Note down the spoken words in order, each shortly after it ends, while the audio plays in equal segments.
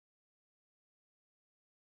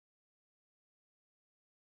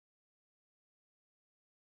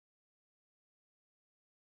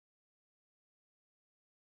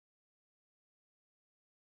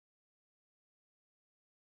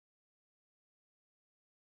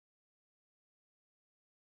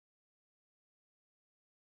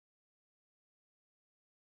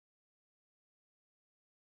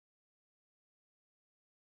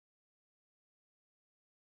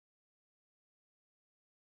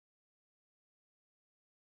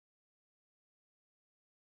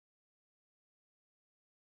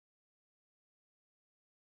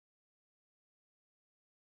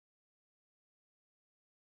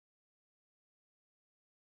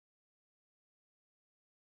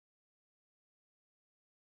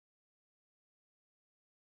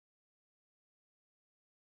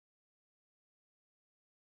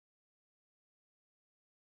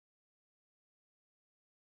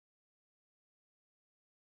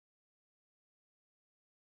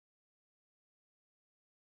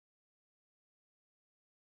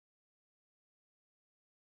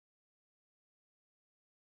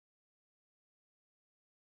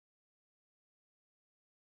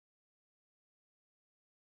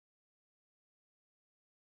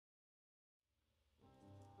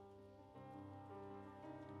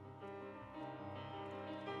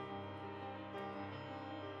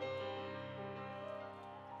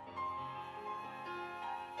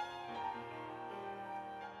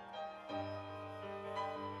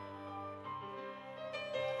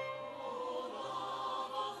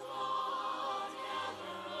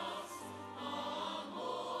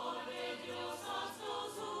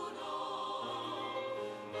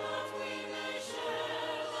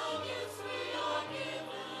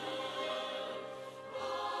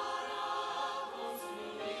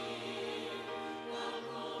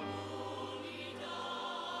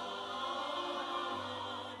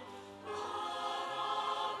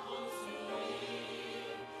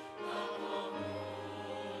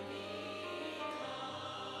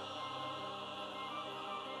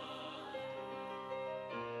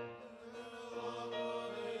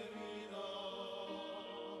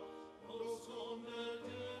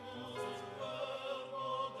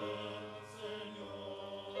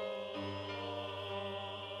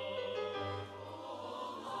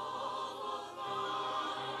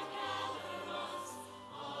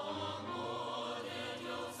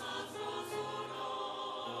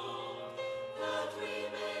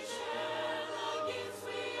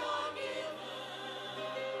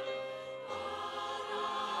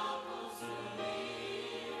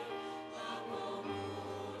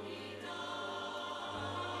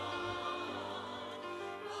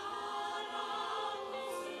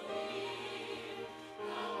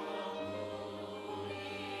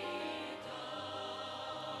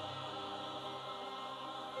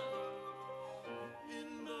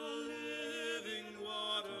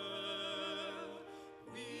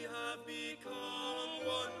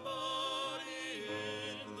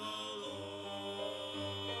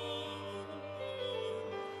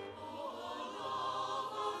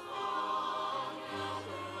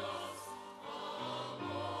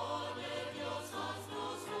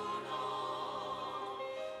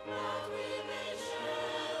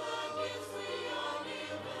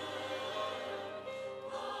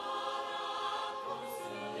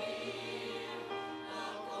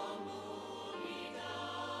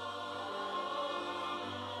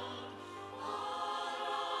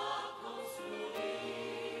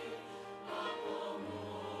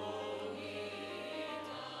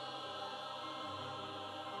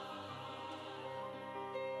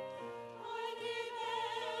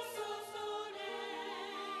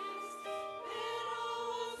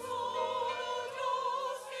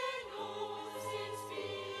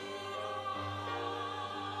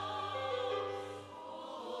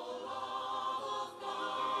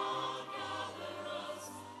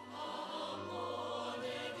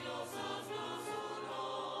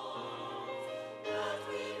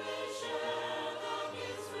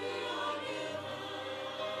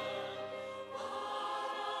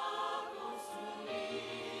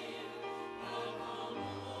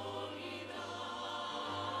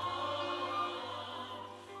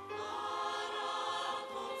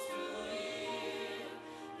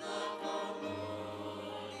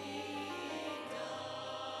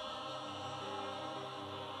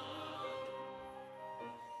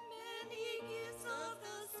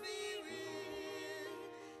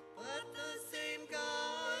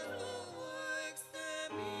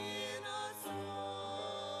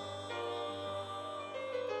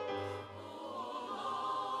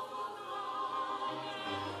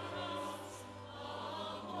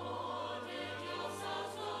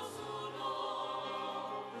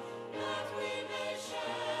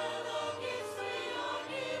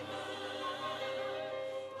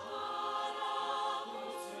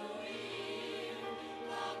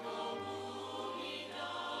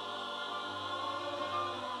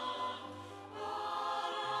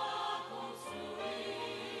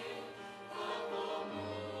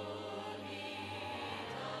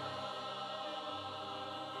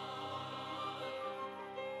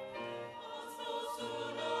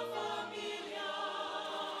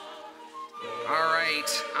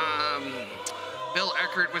right. Bill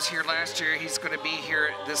Eckert was here last year. He's going to be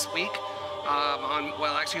here this week.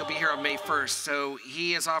 He'll be here on May 1st. So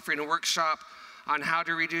he is offering a workshop on how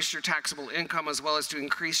to reduce your taxable income as well as to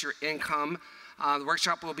increase your income. The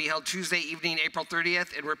workshop will be held Tuesday evening, April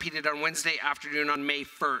 30th, and repeated on Wednesday afternoon on May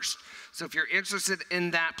 1st. So if you're interested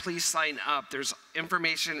in that, please sign up. There's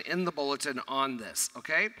information in the bulletin on this,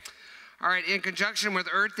 okay? All right, in conjunction with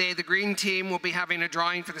Earth Day, the Green Team will be having a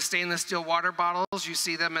drawing for the stainless steel water bottles. You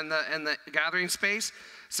see them in the gathering space.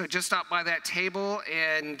 So just stop by that table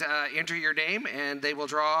and enter your name, and they will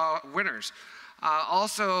draw winners.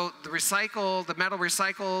 Also, the metal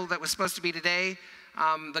recycle that was supposed to be today,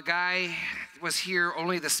 the guy was here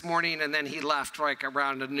only this morning, and then he left like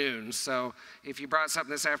around noon. So if you brought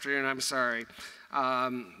something this afternoon, I'm sorry.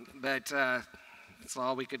 But that's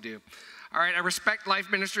all we could do. All right, our Respect Life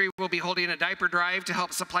Ministry will be holding a diaper drive to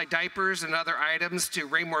help supply diapers and other items to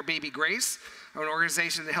Raymore Baby Grace, an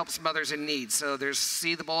organization that helps mothers in need. So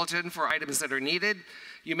see the bulletin for items that are needed.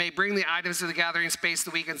 You may bring the items to the gathering space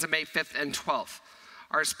the weekends of May 5th and 12th.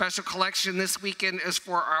 Our special collection this weekend is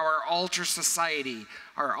for our Altar Society.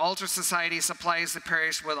 Our Altar Society supplies the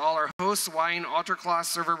parish with all our hosts, wine, altar cloths,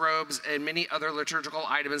 server robes, and many other liturgical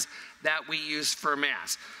items that we use for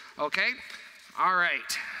Mass. Okay? All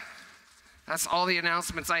right. That's all the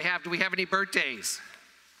announcements I have. Do we have any birthdays?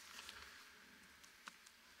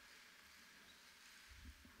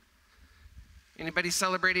 Anybody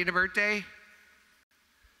celebrating a birthday?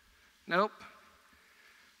 Nope.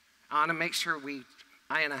 Anna, you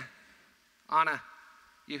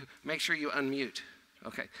make sure you unmute.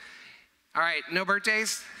 Okay. All right, no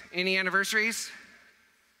birthdays? Any anniversaries?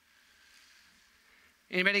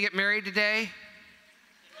 Anybody get married today?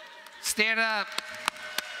 Stand up.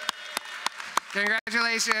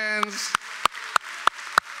 Congratulations.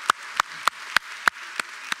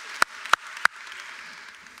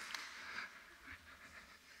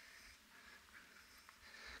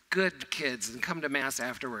 Good kids, and come to Mass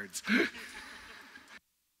afterwards.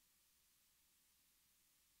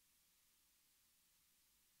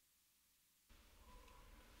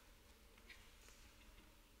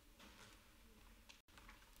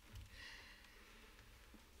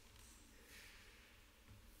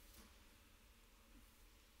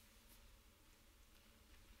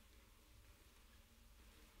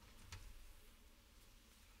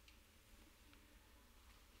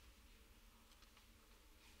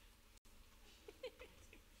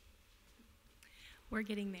 We're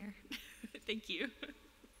getting there. Thank you.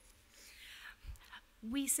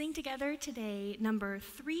 We sing together today number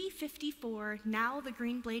 354, Now the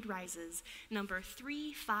Green Blade Rises, number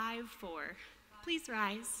 354. Please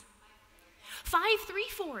rise.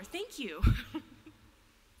 534, thank you.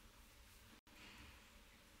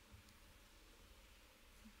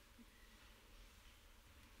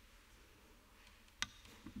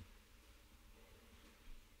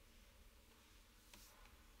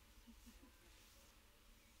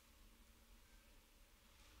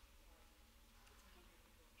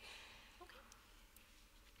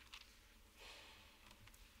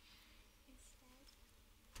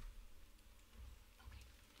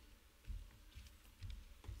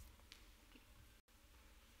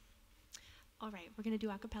 All right, we're going to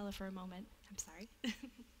do a cappella for a moment. I'm sorry.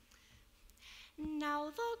 Now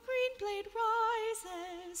the green blade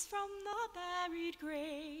rises from the buried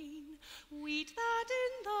grain, wheat that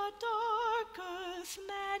in the dark earth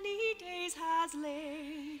many days has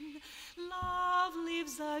lain. Love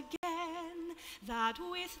lives again, that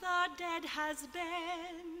with the dead has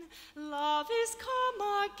been. Love is come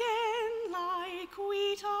again, like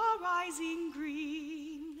wheat arising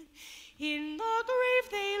green. In the grave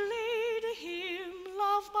they laid him,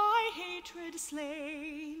 love by hatred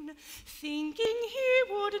slain, thinking he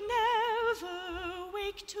would never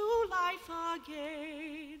wake to life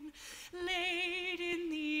again. Laid in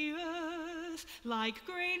the earth, like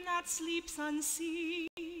grain that sleeps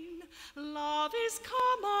unseen. Love is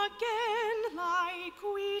come again, like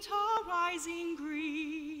wheat arising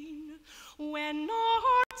green. When our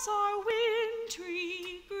hearts are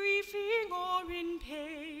wintry, grieving or in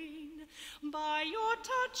pain, by your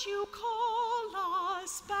touch you call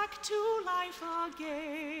us back to life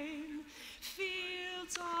again.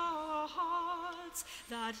 Fields our hearts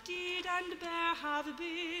that did and bare have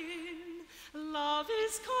been. Love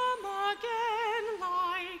is come again,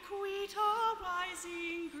 like wheat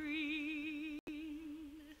arising green.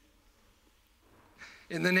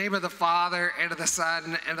 In the name of the Father, and of the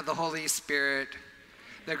Son, and of the Holy Spirit,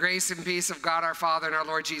 the grace and peace of God our Father and our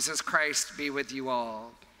Lord Jesus Christ be with you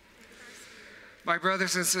all. My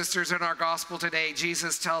brothers and sisters, in our gospel today,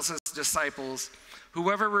 Jesus tells his disciples,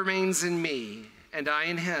 whoever remains in me and I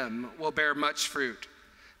in him will bear much fruit,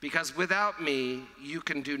 because without me you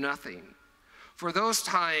can do nothing. For those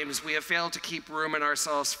times we have failed to keep room in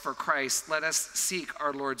ourselves for Christ, let us seek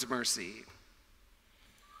our Lord's mercy.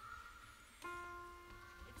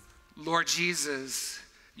 Lord Jesus,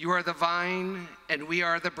 you are the vine and we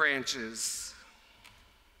are the branches.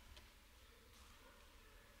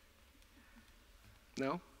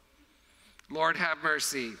 No? Lord, have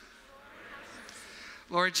mercy.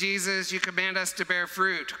 Lord Jesus, you command us to bear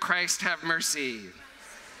fruit. Christ, have mercy.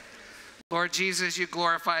 Lord Jesus, you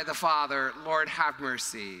glorify the Father. Lord, have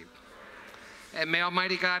mercy. And may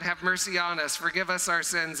Almighty God have mercy on us, forgive us our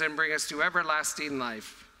sins, and bring us to everlasting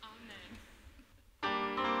life.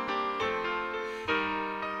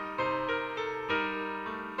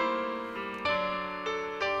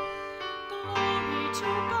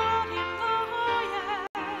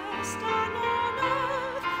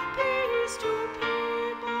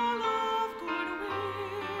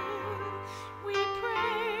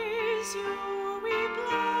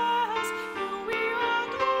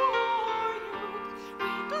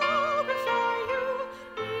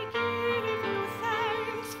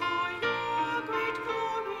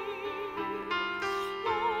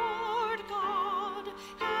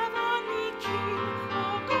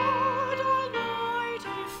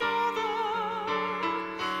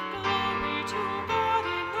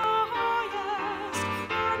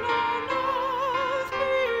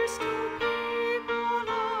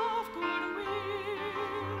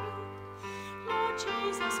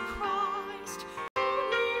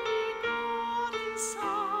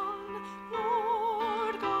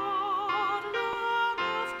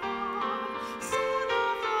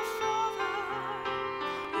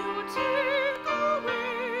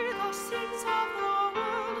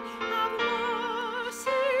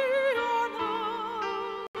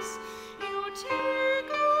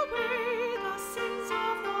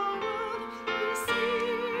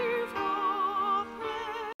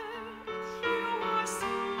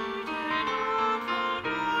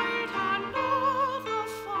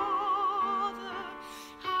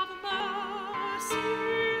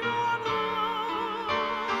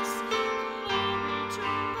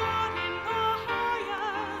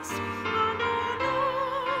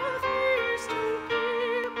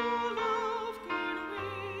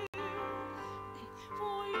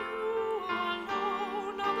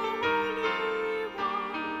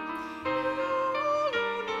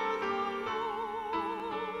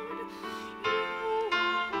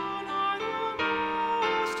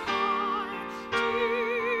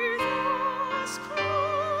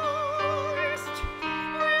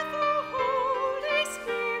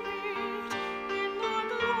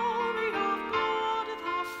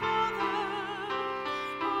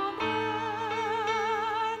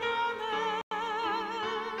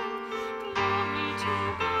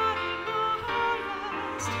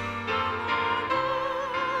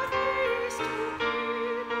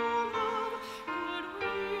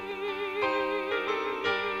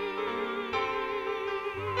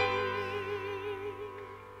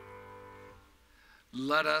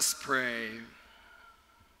 Let us pray.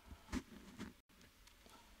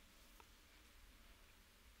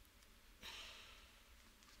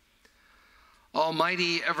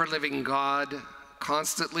 Almighty, ever-living God,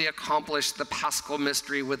 constantly accomplish the paschal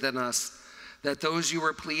mystery within us, that those you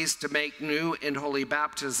were pleased to make new in holy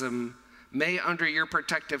baptism may, under your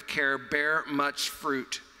protective care, bear much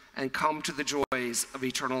fruit and come to the joys of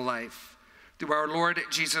eternal life. Through our Lord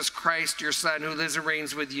Jesus Christ, your Son, who lives and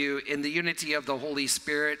reigns with you in the unity of the Holy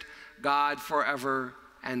Spirit, God, forever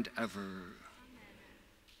and ever.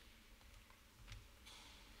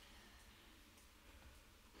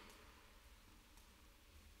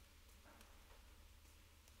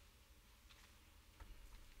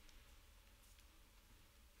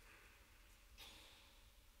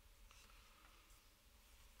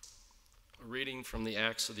 A reading from the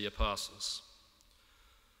Acts of the Apostles.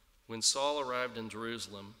 When Saul arrived in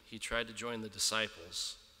Jerusalem, he tried to join the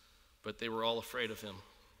disciples, but they were all afraid of him,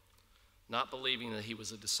 not believing that he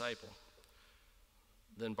was a disciple.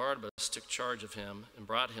 Then Barnabas took charge of him and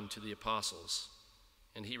brought him to the apostles,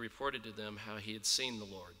 and he reported to them how he had seen the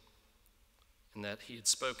Lord, and that he had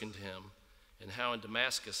spoken to him, and how in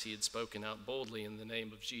Damascus he had spoken out boldly in the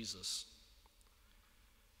name of Jesus.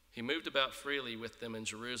 He moved about freely with them in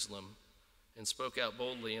Jerusalem and spoke out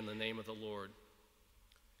boldly in the name of the Lord.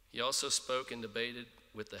 He also spoke and debated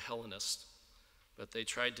with the Hellenists, but they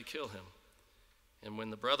tried to kill him. And when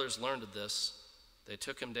the brothers learned of this, they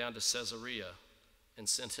took him down to Caesarea and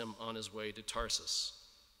sent him on his way to Tarsus.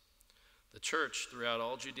 The church throughout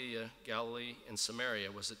all Judea, Galilee, and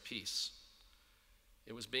Samaria was at peace.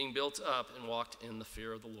 It was being built up and walked in the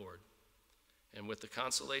fear of the Lord. And with the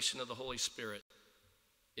consolation of the Holy Spirit,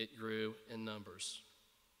 it grew in numbers.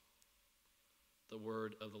 The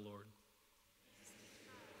word of the Lord.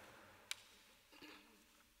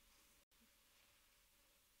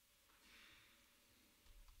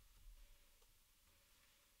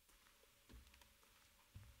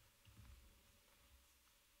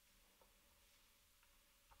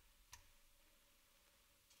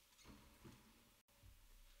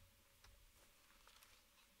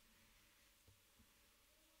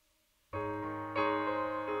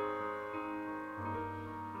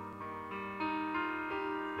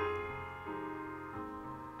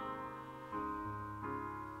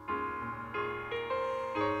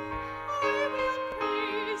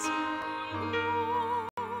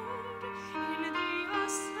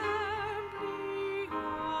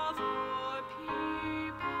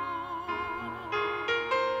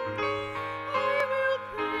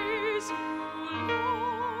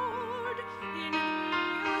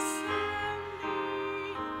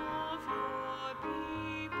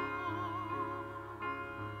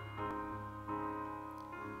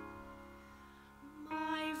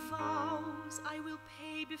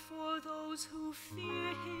 Before those who fear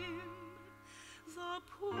him, the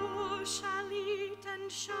poor shall eat and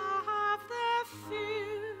shall have their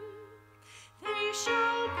fill. They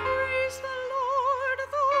shall praise the Lord,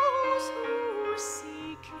 those who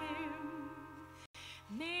seek him.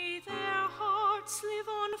 May their hearts live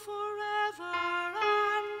on forever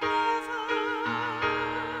and ever.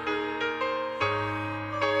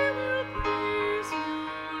 I will praise you,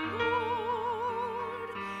 Lord,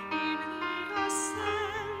 in the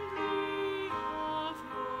assembly of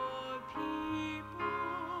your people.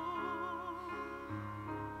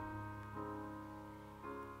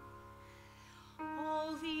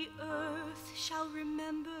 All the earth shall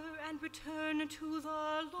remember and return to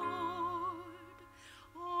the Lord.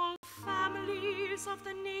 All families of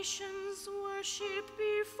the nations worship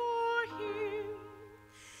before him.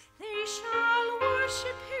 They shall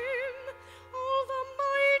worship him, all the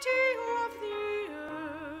mighty of the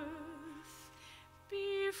earth.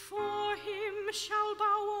 Before him shall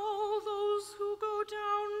bow all those who go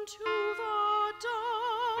down to the dust.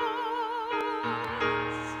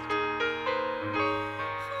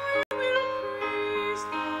 I will praise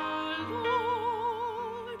the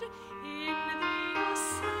Lord in the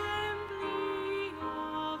assembly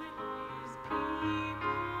of his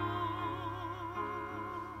people.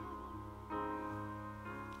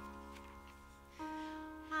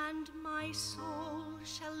 And my soul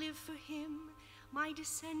shall live for him, my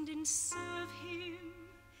descendants serve him.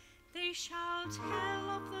 They shall tell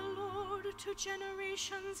of the Lord to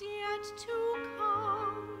generations yet to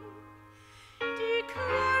come.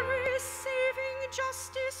 Declare his saving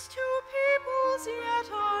justice to peoples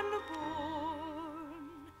yet unborn.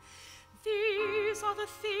 These are the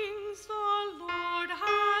things the Lord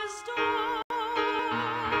has done.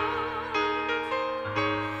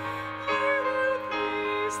 I will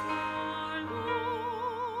praise the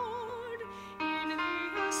Lord in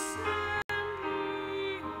the assembly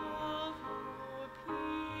of your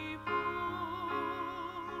people.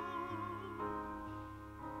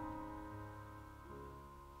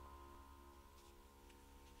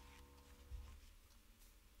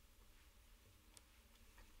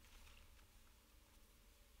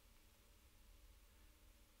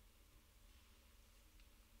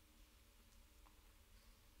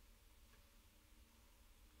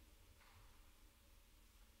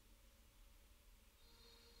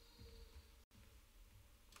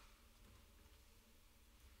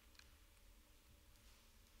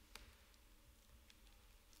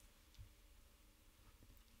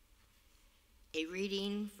 A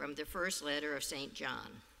reading from the first letter of St.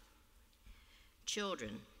 John.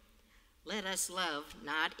 Children, let us love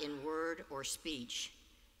not in word or speech,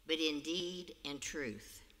 but in deed and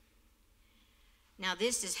truth. Now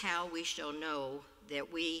this is how we shall know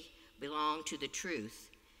that we belong to the truth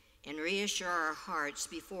and reassure our hearts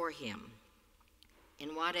before him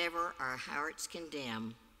in whatever our hearts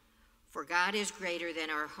condemn, for God is greater than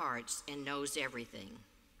our hearts and knows everything.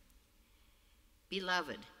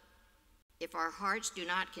 Beloved, if our hearts do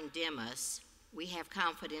not condemn us, we have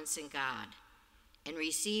confidence in God and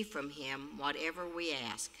receive from him whatever we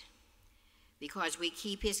ask, because we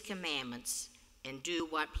keep his commandments and do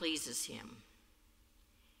what pleases him.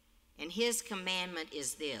 And his commandment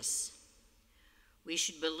is this: we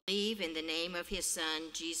should believe in the name of his Son,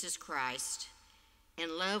 Jesus Christ,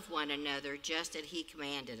 and love one another just as he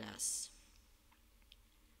commanded us.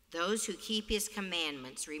 Those who keep his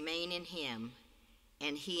commandments remain in him,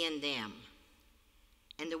 and he in them.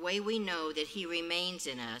 And the way we know that he remains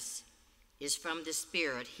in us is from the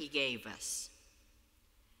Spirit he gave us.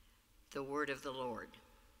 The word of the Lord.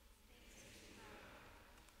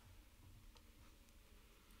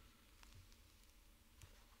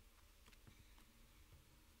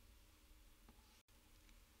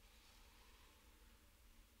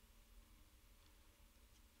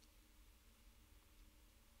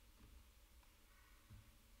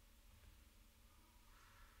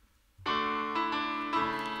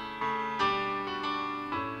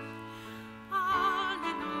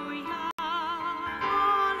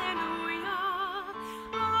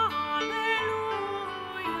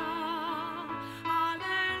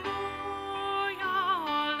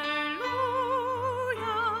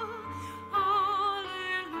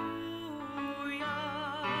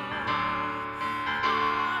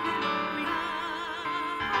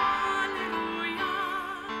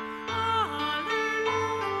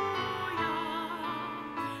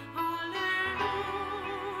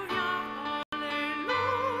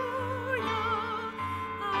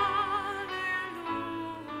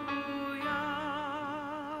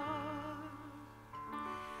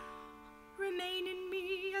 Remain in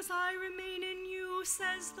me as I remain in you,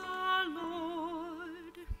 says the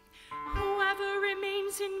Lord. Whoever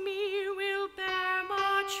remains in me will bear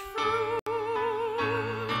much fruit.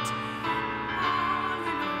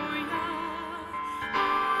 Alleluia,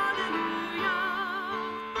 alleluia, alleluia,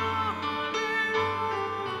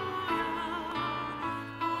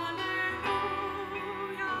 alleluia,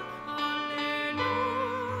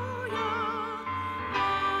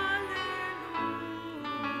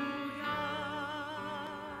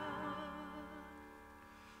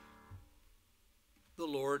 The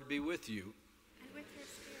Lord be with you. And with your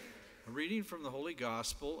spirit. A reading from the Holy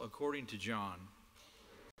Gospel according to John.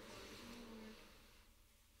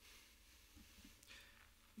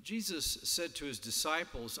 Jesus said to his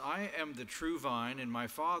disciples, I am the true vine, and my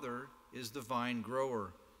Father is the vine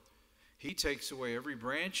grower. He takes away every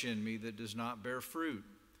branch in me that does not bear fruit,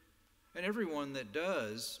 and every one that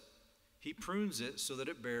does, he prunes it so that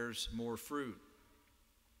it bears more fruit.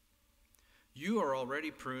 You are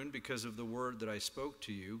already pruned because of the word that I spoke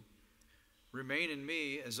to you. Remain in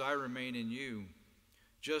me as I remain in you.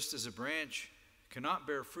 Just as a branch cannot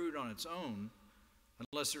bear fruit on its own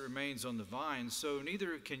unless it remains on the vine, so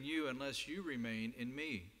neither can you unless you remain in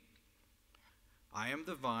me. I am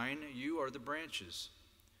the vine, you are the branches.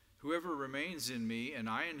 Whoever remains in me and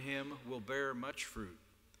I in him will bear much fruit,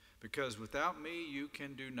 because without me you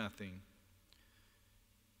can do nothing.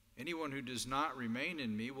 Anyone who does not remain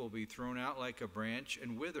in me will be thrown out like a branch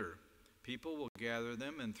and wither. People will gather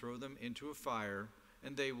them and throw them into a fire,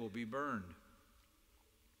 and they will be burned.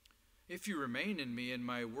 If you remain in me and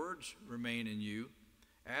my words remain in you,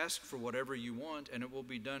 ask for whatever you want, and it will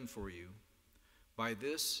be done for you. By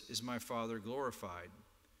this is my Father glorified,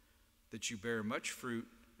 that you bear much fruit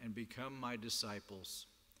and become my disciples.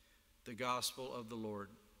 The Gospel of the Lord.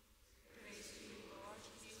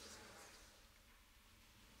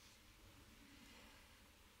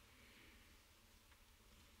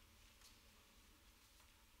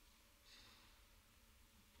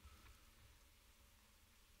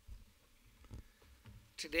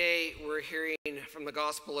 Today we're hearing from the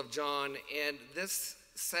Gospel of John, and this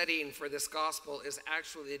setting for this Gospel is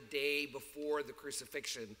actually the day before the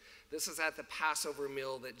crucifixion. This is at the Passover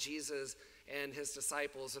meal that Jesus and his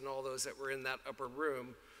disciples and all those that were in that upper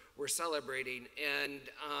room were celebrating. And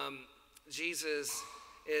Jesus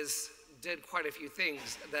did quite a few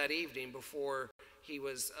things that evening before he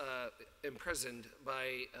was imprisoned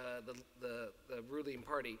by the ruling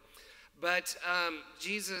party. But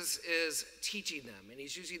Jesus is teaching them, and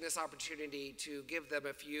he's using this opportunity to give them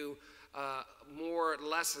a few more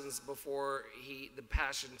lessons before the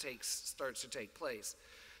passion starts to take place.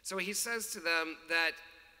 So he says to them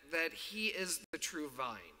that he is the true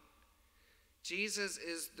vine. Jesus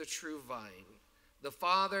is the true vine. The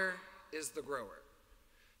Father is the grower.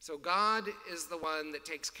 So God is the one that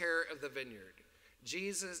takes care of the vineyard.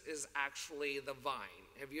 Jesus is actually the vine.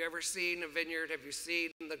 Have you ever seen a vineyard? Have you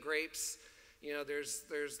seen the grapes? You know, there's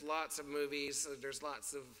lots of movies. There's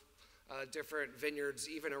lots of different vineyards,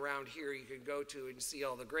 even around here you can go to and see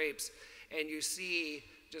all the grapes. And you see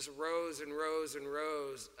just rows and rows and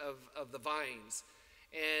rows of the vines.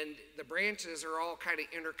 And the branches are all kind of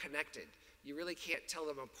interconnected. You really can't tell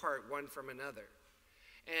them apart one from another.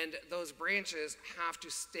 And those branches have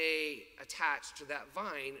to stay attached to that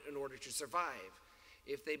vine in order to survive.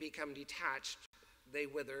 If they become detached, they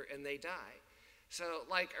wither and they die. So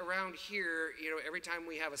like around here, you know, every time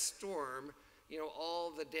we have a storm, you know,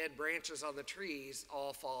 all the dead branches on the trees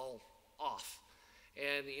all fall off.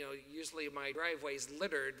 And usually my driveway is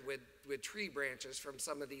littered with tree branches from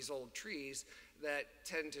some of these old trees that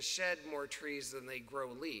tend to shed more trees than they grow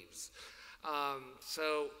leaves.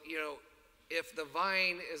 So if the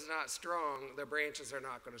vine is not strong, the branches are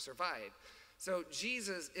not going to survive. So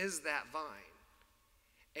Jesus is that vine,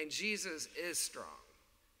 and Jesus is strong,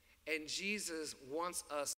 and Jesus wants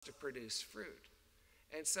us to produce fruit.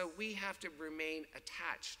 And so we have to remain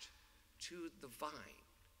attached to the vine.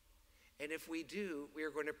 And if we do, we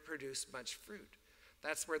are going to produce much fruit.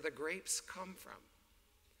 That's where the grapes come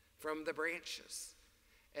from the branches.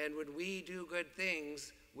 And when we do good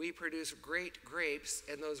things, we produce great grapes,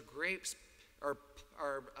 and those grapes are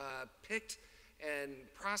picked and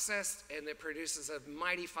processed, and it produces a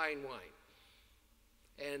mighty fine wine.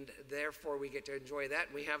 And therefore, we get to enjoy that,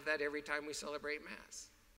 and we have that every time we celebrate Mass.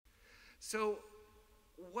 So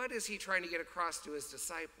what is he trying to get across to his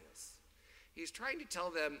disciples? He's trying to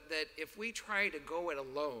tell them that if we try to go it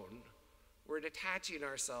alone, we're detaching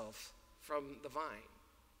ourselves from the vine.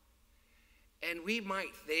 And we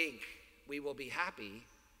might think we will be happy,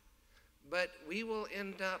 but we will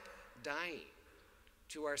end up dying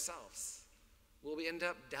to ourselves. We'll end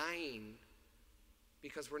up dying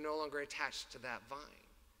because we're no longer attached to that vine.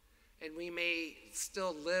 And we may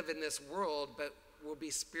still live in this world, but we'll be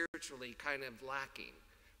spiritually kind of lacking,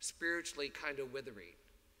 spiritually kind of withering.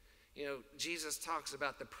 Jesus talks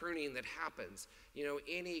about the pruning that happens.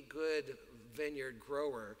 Any good vineyard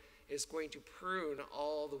grower is going to prune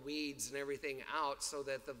all the weeds and everything out so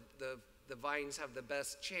that the vines have the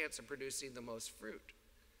best chance of producing the most fruit.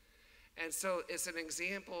 And so it's an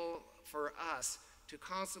example for us to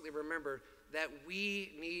constantly remember that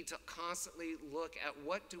we need to constantly look at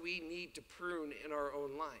what do we need to prune in our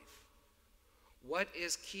own life. What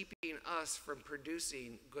is keeping us from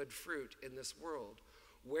producing good fruit in this world?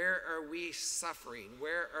 Where are we suffering?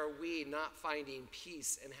 Where are we not finding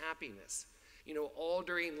peace and happiness? All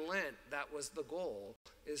during Lent, that was the goal,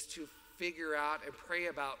 is to figure out and pray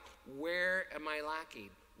about where am I lacking?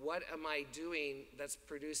 What am I doing that's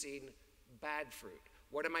producing bad fruit?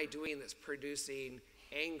 What am I doing that's producing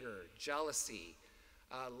anger, jealousy,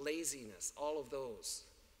 laziness, all of those?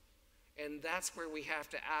 And that's where we have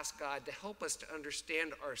to ask God to help us to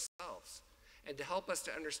understand ourselves and to help us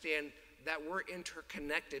to understand that we're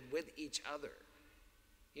interconnected with each other.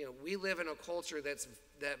 We live in a culture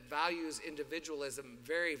that values individualism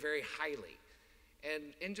very, very highly.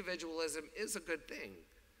 And individualism is a good thing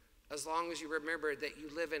as long as you remember that you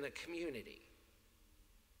live in a community.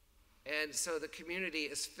 And so the community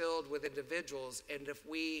is filled with individuals, and if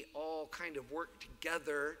we all kind of work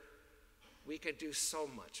together, we could do so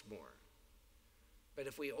much more. But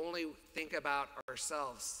if we only think about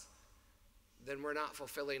ourselves, then we're not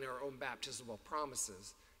fulfilling our own baptismal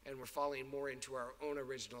promises, and we're falling more into our own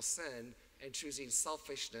original sin and choosing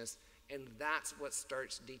selfishness, and that's what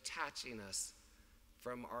starts detaching us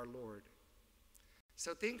from our Lord.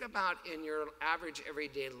 So think about in your average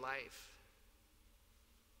everyday life,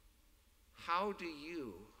 how do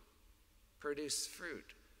you produce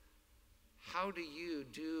fruit? How do you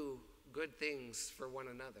do good things for one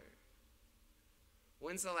another?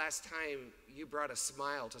 When's the last time you brought a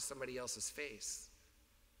smile to somebody else's face,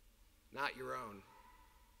 not your own?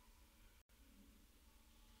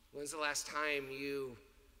 When's the last time you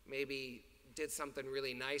maybe did something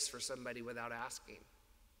really nice for somebody without asking?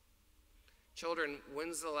 Children,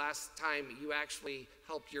 when's the last time you actually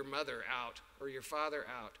helped your mother out or your father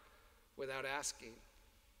out without asking?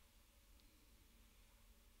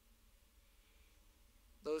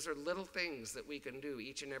 Those are little things that we can do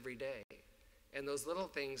each and every day. And those little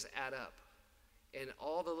things add up. And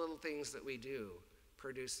all the little things that we do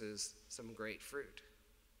produces some great fruit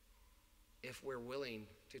if we're willing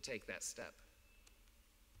to take that step.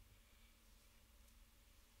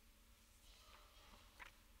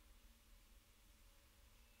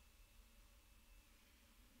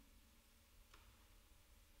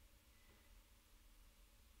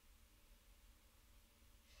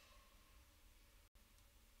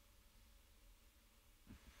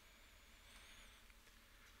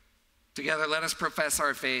 Together, let us profess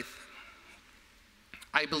our faith.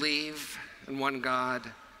 I believe in one God,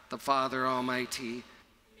 the Father Almighty,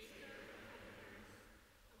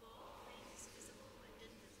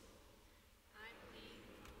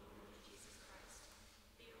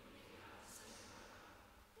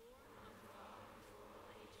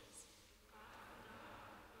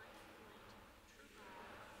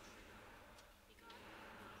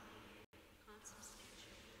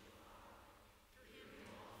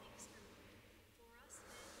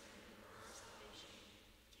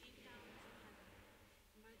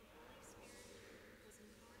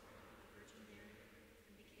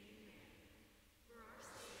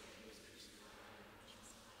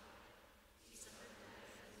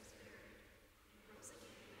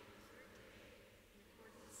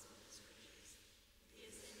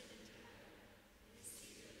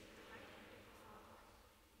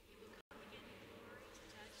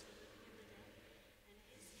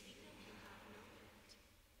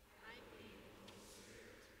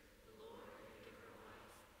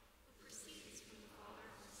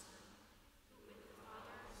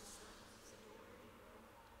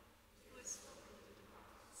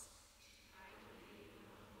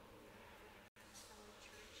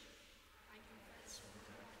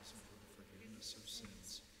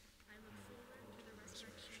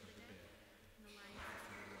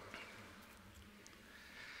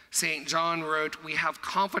 St. John wrote, "We have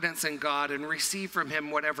confidence in God and receive from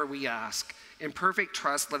him whatever we ask. In perfect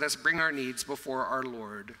trust, let us bring our needs before our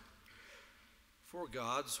Lord." For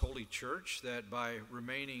God's holy church, that by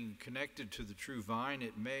remaining connected to the true vine,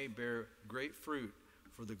 it may bear great fruit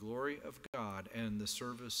for the glory of God and the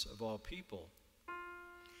service of all people.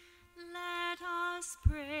 Let us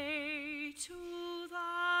pray to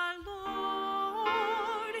the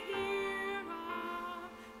Lord, hear our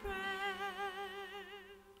prayer.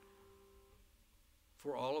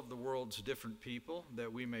 For all of the world's different people,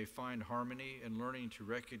 that we may find harmony in learning to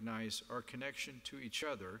recognize our connection to each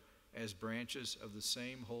other as branches of the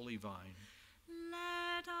same holy vine.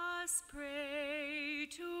 Let us pray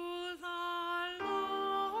to the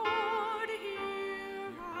Lord,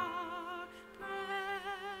 hear our prayer.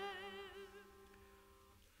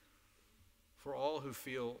 For all who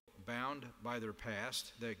feel bound by their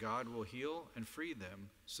past, that God will heal and free them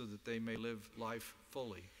so that they may live life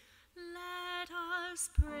fully. Let us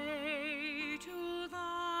pray to the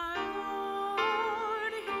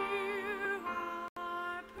Lord, hear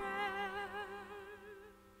our prayer.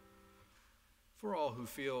 For all who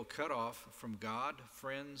feel cut off from God,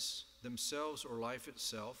 friends, themselves, or life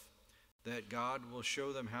itself, that God will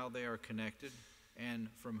show them how they are connected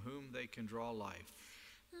and from whom they can draw life.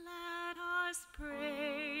 Let us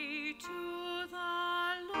pray to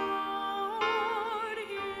the Lord,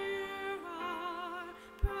 hear our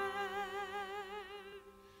prayer.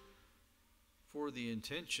 For the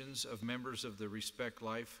intentions of members of the Respect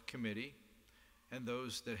Life Committee and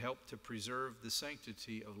those that help to preserve the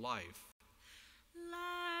sanctity of life.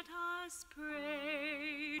 Let us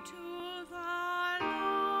pray to the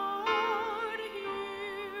Lord,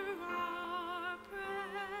 hear our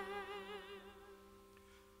prayer.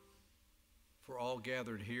 For all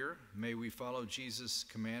gathered here, may we follow Jesus'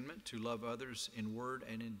 commandment to love others in word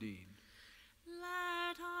and in deed.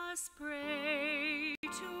 Let us pray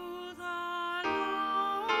to the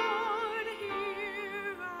Lord,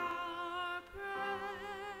 hear our prayer.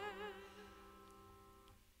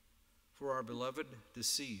 For our beloved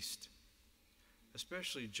deceased,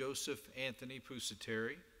 especially Joseph Anthony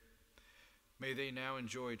Pusateri, may they now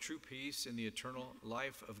enjoy true peace in the eternal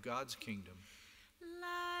life of God's kingdom.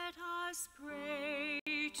 Let us pray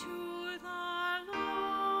to the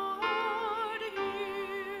Lord,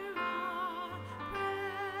 hear our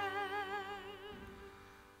prayer.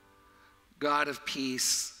 God of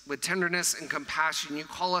peace, with tenderness and compassion, you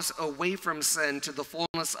call us away from sin to the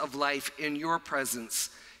fullness of life in your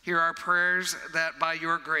presence. Hear our prayers that by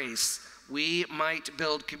your grace we might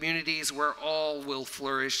build communities where all will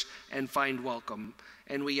flourish and find welcome.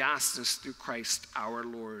 And we ask this through Christ our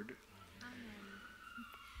Lord.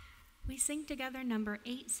 We sing together number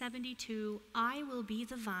 872, "I Will Be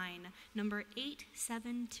the Vine," number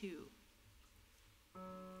 872.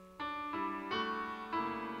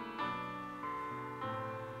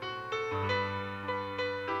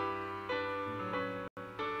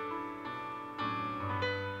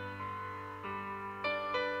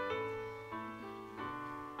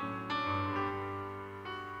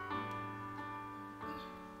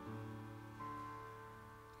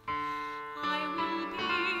 I will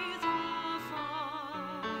be the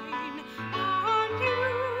vine, and you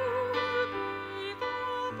will be the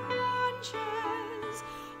branches.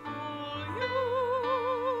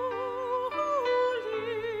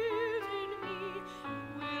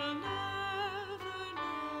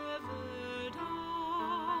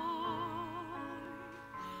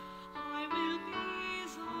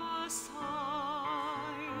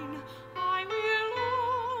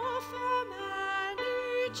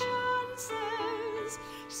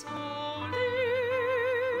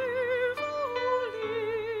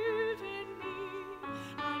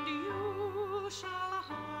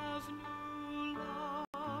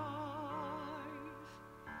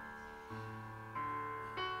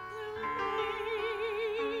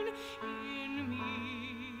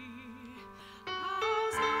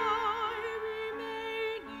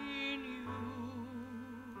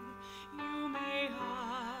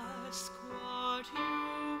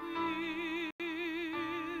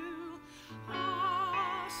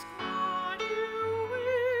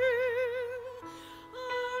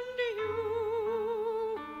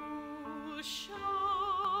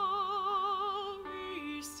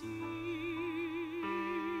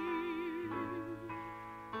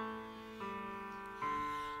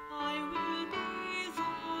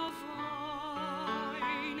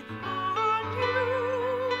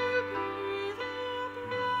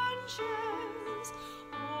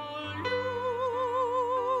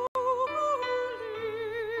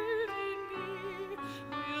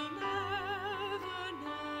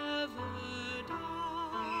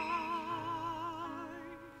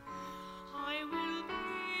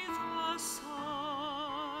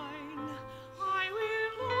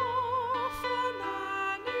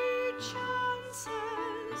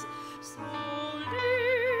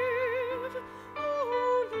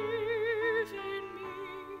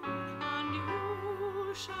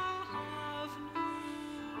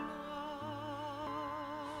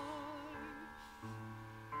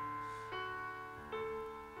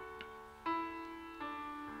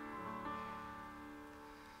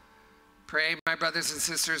 Pray, my brothers and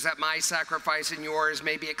sisters, that my sacrifice and yours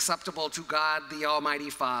may be acceptable to God, the Almighty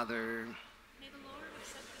Father. May the Lord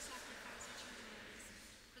accept the sacrifice at your hands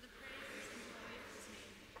for the praise and glory of his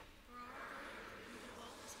name, for our good and for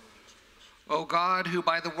all his holy church. O God, who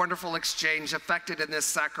by the wonderful exchange effected in this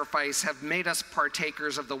sacrifice have made us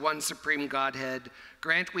partakers of the one supreme Godhead,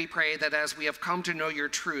 grant, we pray, that as we have come to know your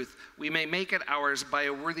truth, we may make it ours by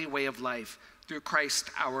a worthy way of life, through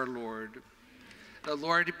Christ our Lord. The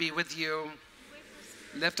Lord be with you.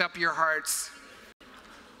 Lift up your hearts.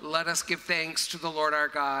 Let us give thanks to the Lord our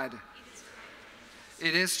God.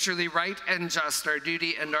 It is truly right and just, our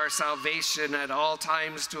duty and our salvation at all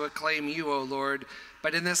times to acclaim you, O Lord,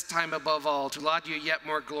 but in this time above all, to laud you yet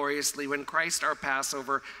more gloriously when Christ our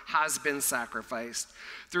Passover has been sacrificed.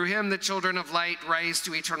 Through him the children of light rise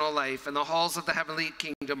to eternal life, and the halls of the heavenly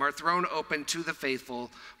kingdom are thrown open to the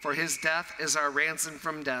faithful. For his death is our ransom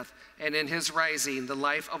from death, and in his rising the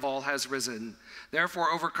life of all has risen.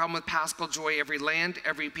 Therefore, overcome with paschal joy, every land,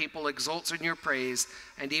 every people exults in your praise,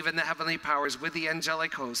 and even the heavenly powers with the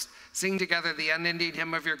angelic host sing together the unending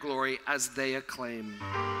hymn of your glory as they acclaim.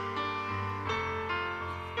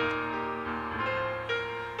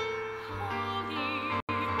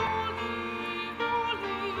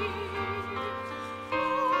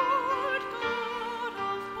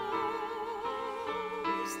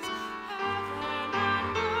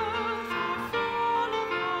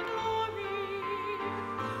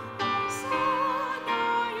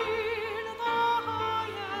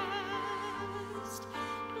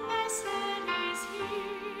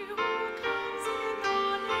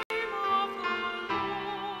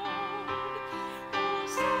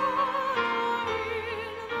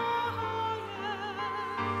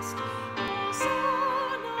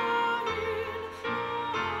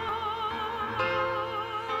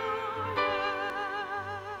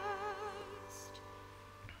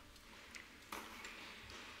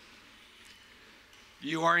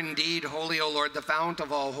 You are indeed holy, O Lord, the fount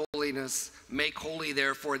of all holiness. Make holy,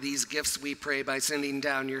 therefore, these gifts, we pray, by sending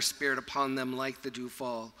down your Spirit upon them like the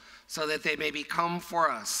dewfall, so that they may become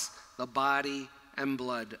for us the body and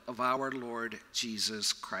blood of our Lord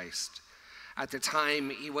Jesus Christ. At the time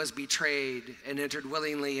he was betrayed and entered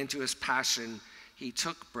willingly into his passion, he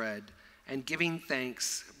took bread, and giving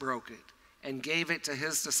thanks, broke it, and gave it to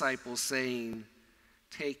his disciples, saying,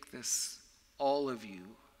 "Take this, all of you,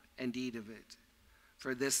 and eat of it.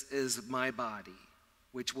 For this is my body,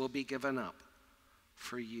 which will be given up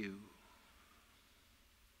for you."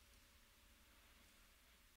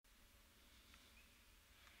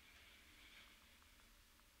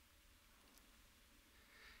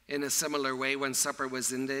 In a similar way, when supper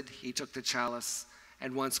was ended, he took the chalice,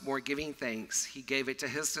 and once more giving thanks, he gave it to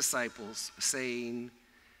his disciples, saying,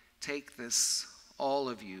 "Take this, all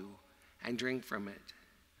of you, and drink from it.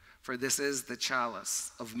 For this is the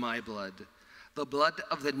chalice of my blood, the blood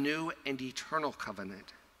of the new and eternal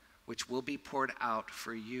covenant, which will be poured out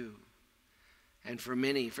for you and for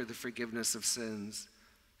many for the forgiveness of sins.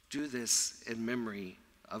 Do this in memory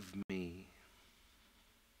of me."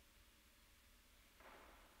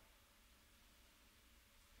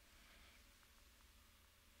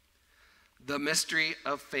 The mystery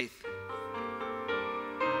of faith.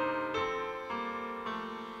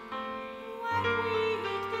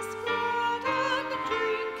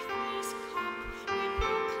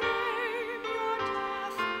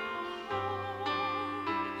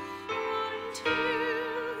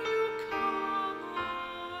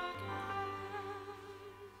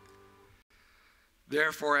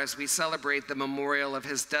 Therefore, as we celebrate the memorial of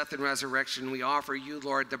his death and resurrection, we offer you,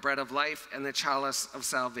 Lord, the bread of life and the chalice of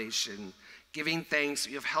salvation. Giving thanks,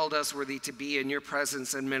 you have held us worthy to be in your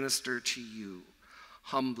presence and minister to you.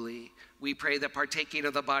 Humbly, we pray that partaking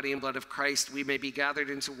of the body and blood of Christ, we may be gathered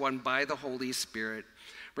into one by the Holy Spirit.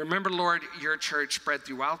 Remember, Lord, your church spread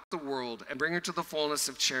throughout the world, and bring her to the fullness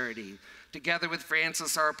of charity, together with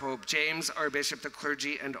Francis, our Pope, James, our Bishop, the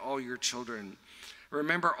clergy, and all your children.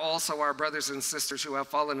 Remember also our brothers and sisters who have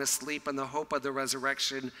fallen asleep in the hope of the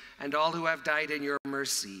resurrection, and all who have died in your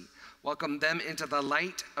mercy. Welcome them into the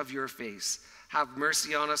light of your face. Have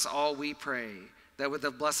mercy on us all, we pray, that with the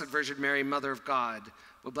Blessed Virgin Mary, Mother of God,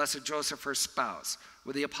 with Blessed Joseph, her spouse,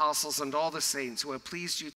 with the apostles and all the saints who have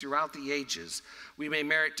pleased you throughout the ages, we may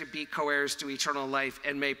merit to be co-heirs to eternal life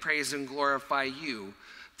and may praise and glorify you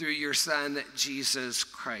through your Son, Jesus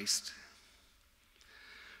Christ.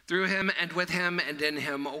 Through him and with him and in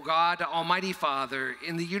him, O God, Almighty Father,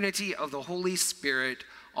 in the unity of the Holy Spirit,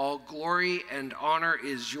 all glory and honor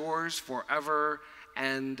is yours forever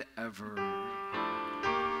and ever. Amen.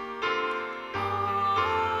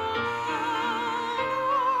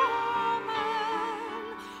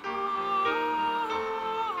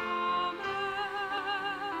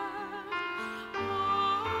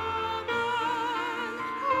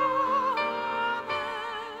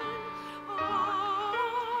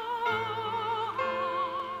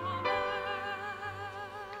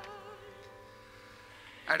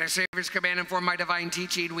 At our Savior's command and for my divine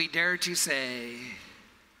teaching, we dare to say,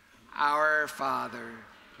 Our Father,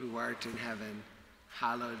 who art in heaven,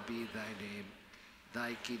 hallowed be thy name.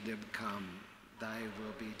 Thy kingdom come, thy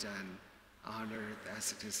will be done, on earth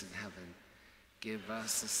as it is in heaven. Give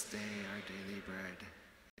us this day our daily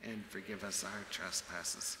bread, and forgive us our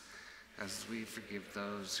trespasses, as we forgive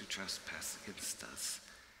those who trespass against us.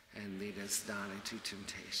 And lead us not into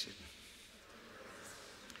temptation.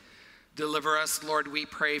 Deliver us, Lord, we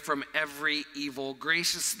pray, from every evil.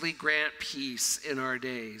 Graciously grant peace in our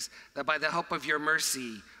days, that by the help of your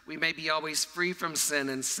mercy we may be always free from sin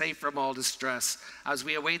and safe from all distress, as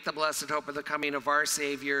we await the blessed hope of the coming of our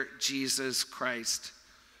Savior, Jesus Christ.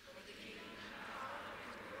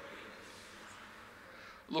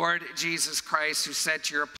 Lord Jesus Christ, who said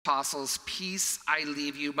to your apostles, Peace I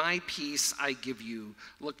leave you, my peace I give you.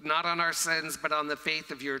 Look not on our sins, but on the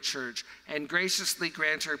faith of your church, and graciously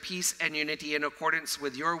grant her peace and unity in accordance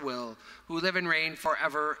with your will, who live and reign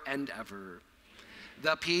forever and ever.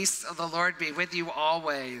 The peace of the Lord be with you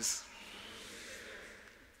always.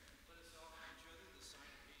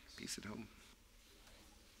 Peace at home.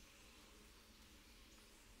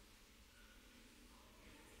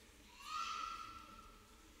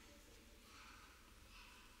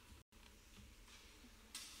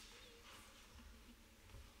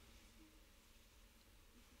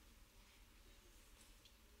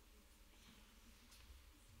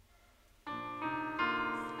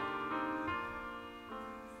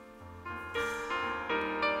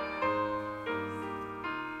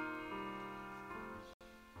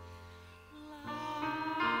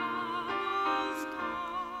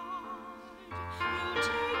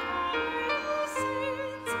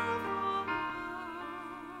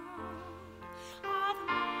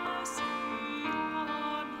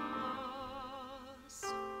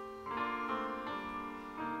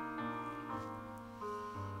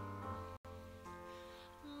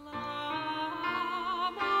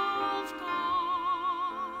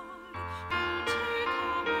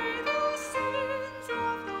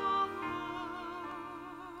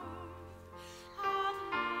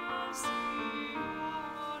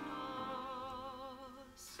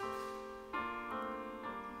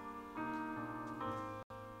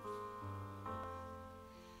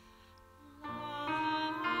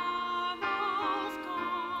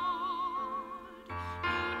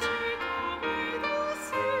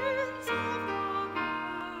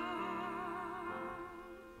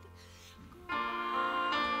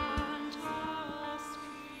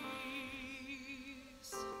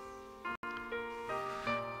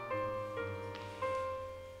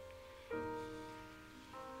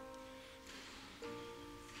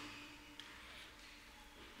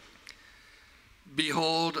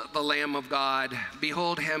 Behold the Lamb of God.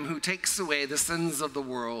 Behold him who takes away the sins of the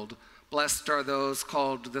world. Blessed are those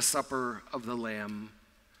called to the supper of the Lamb.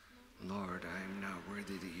 Lord, I am not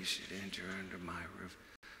worthy that you should enter under my roof,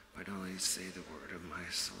 but only say the word of my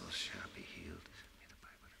soul shall be healed.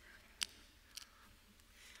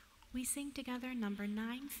 We sing together number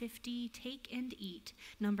 950, Take and Eat,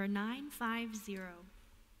 number 950.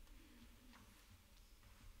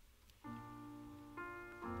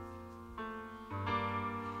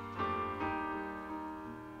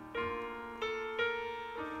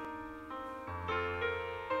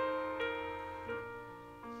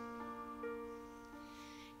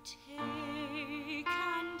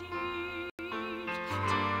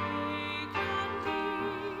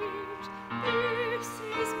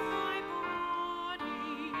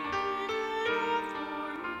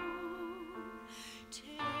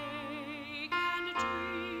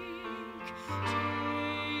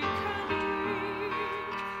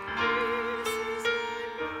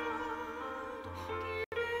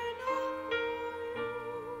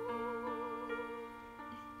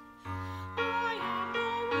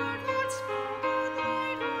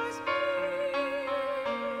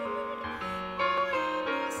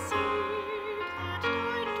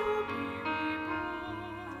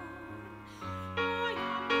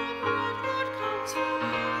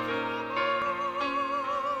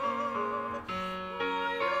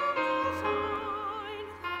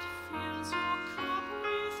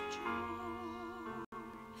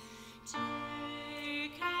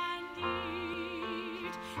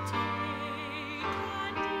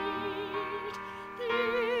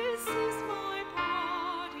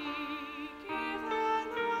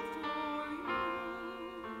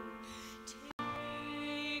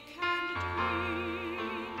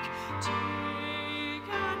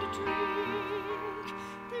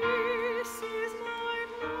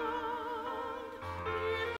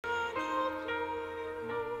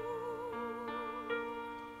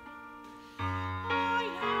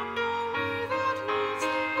 I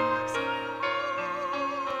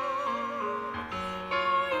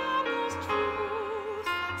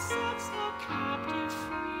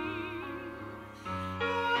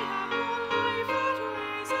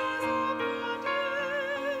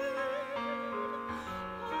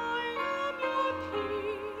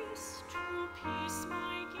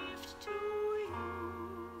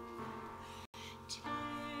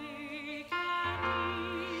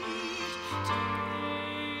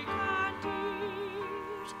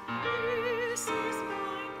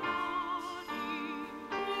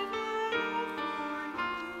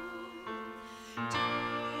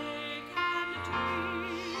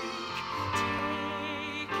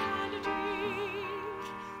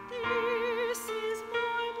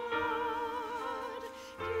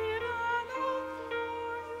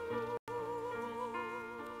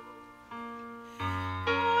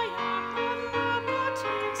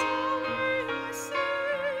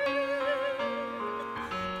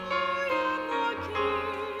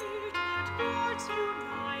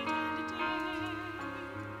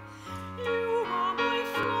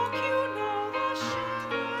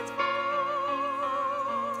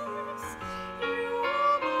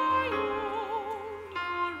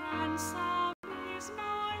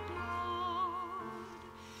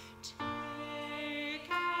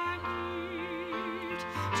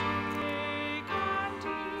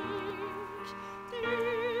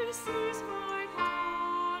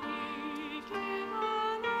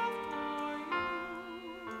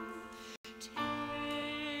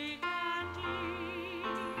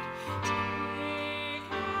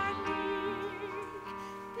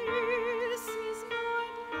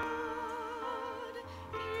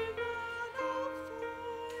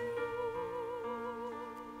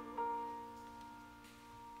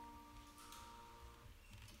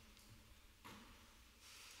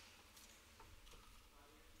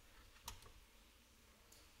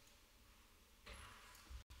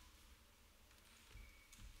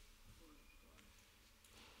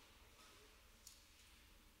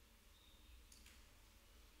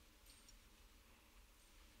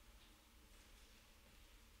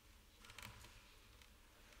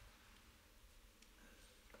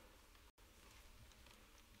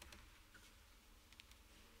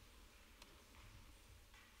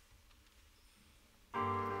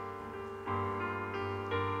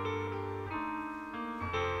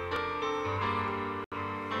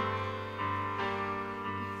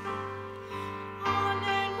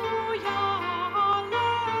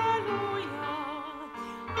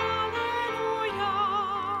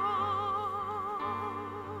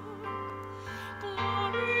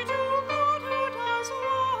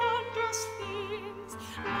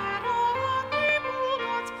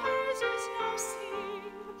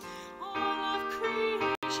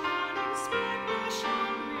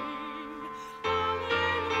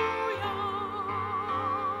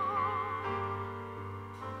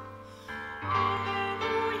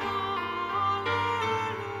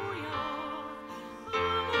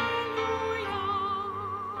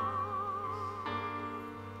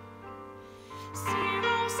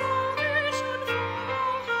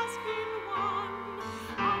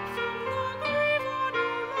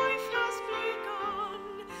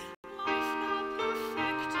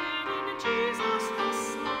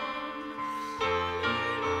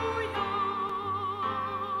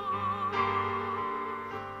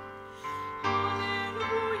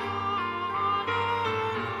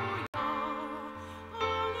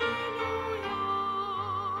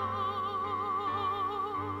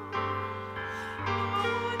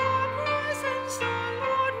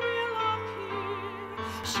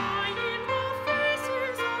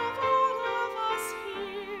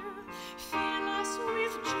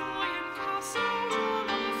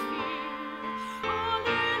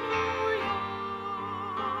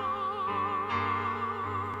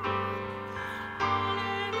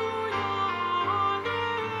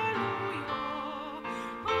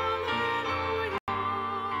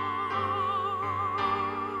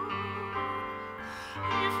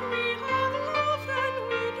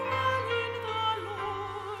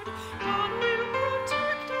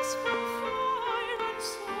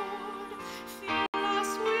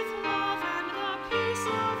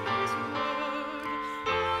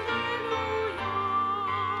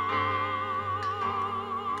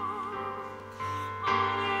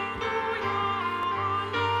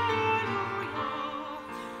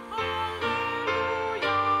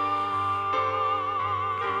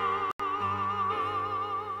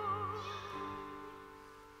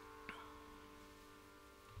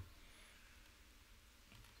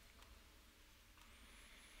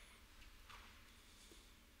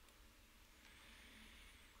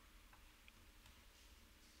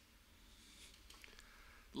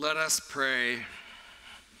Let us pray.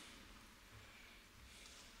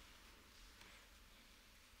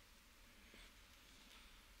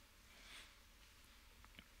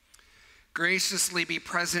 Graciously be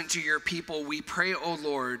present to your people, we pray, O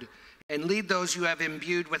Lord, and lead those you have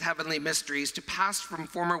imbued with heavenly mysteries to pass from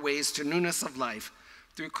former ways to newness of life,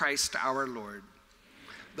 through Christ our Lord.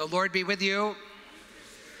 The Lord be with you.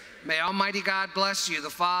 May Almighty God bless you, the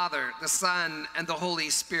Father, the Son, and the Holy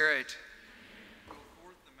Spirit. Go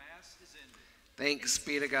forth, the Mass is ended. Thanks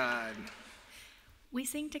be to God. We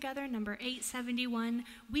sing together number 871,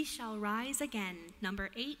 We Shall Rise Again, number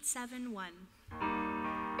 871.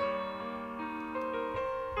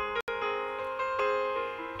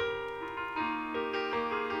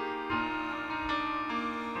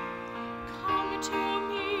 Come to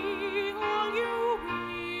me, all you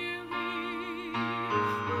weary,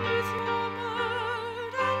 with your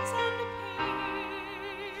burdens and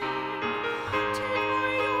pain. Take my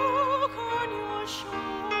yoke on your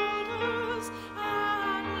shoulders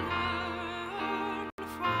and learn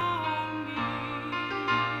from me.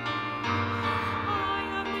 I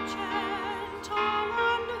am gentle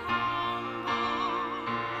and humble,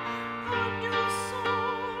 and your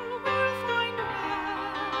soul will find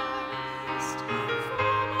rest. For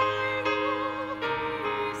my yoke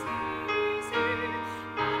is easy,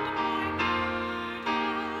 and my burden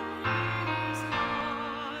is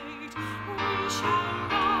light. We shall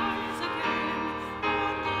rise again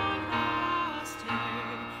on the last day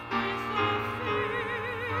with the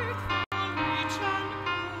faithful rich and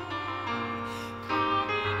poor,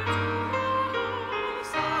 coming to the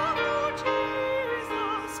house of Lord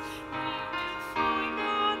Jesus. We will find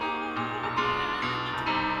an open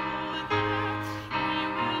door there. We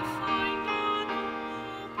will find an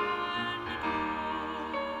open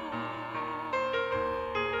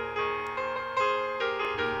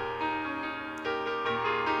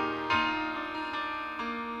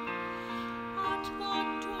At the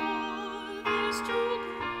door there's to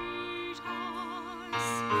greet us,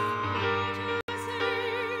 martyrs,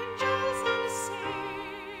 angels, and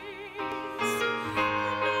saints,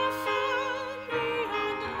 and our family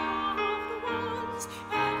and loved ones,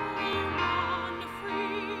 everyone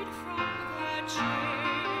freed from their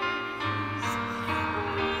chains.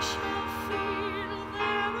 We shall feel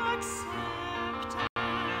their acceptance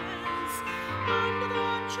and the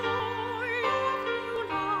joy of new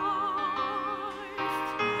life.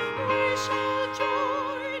 We shall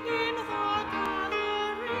join in the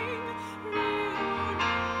gathering,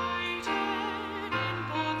 reunited in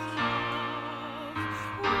God's love.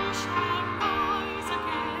 We shall rise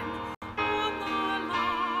again on the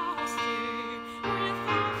last day with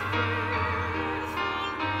the faithful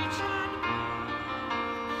rich and poor,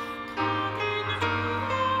 coming to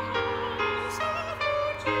the house of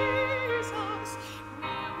Lord Jesus.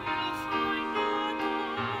 We will find an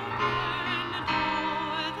open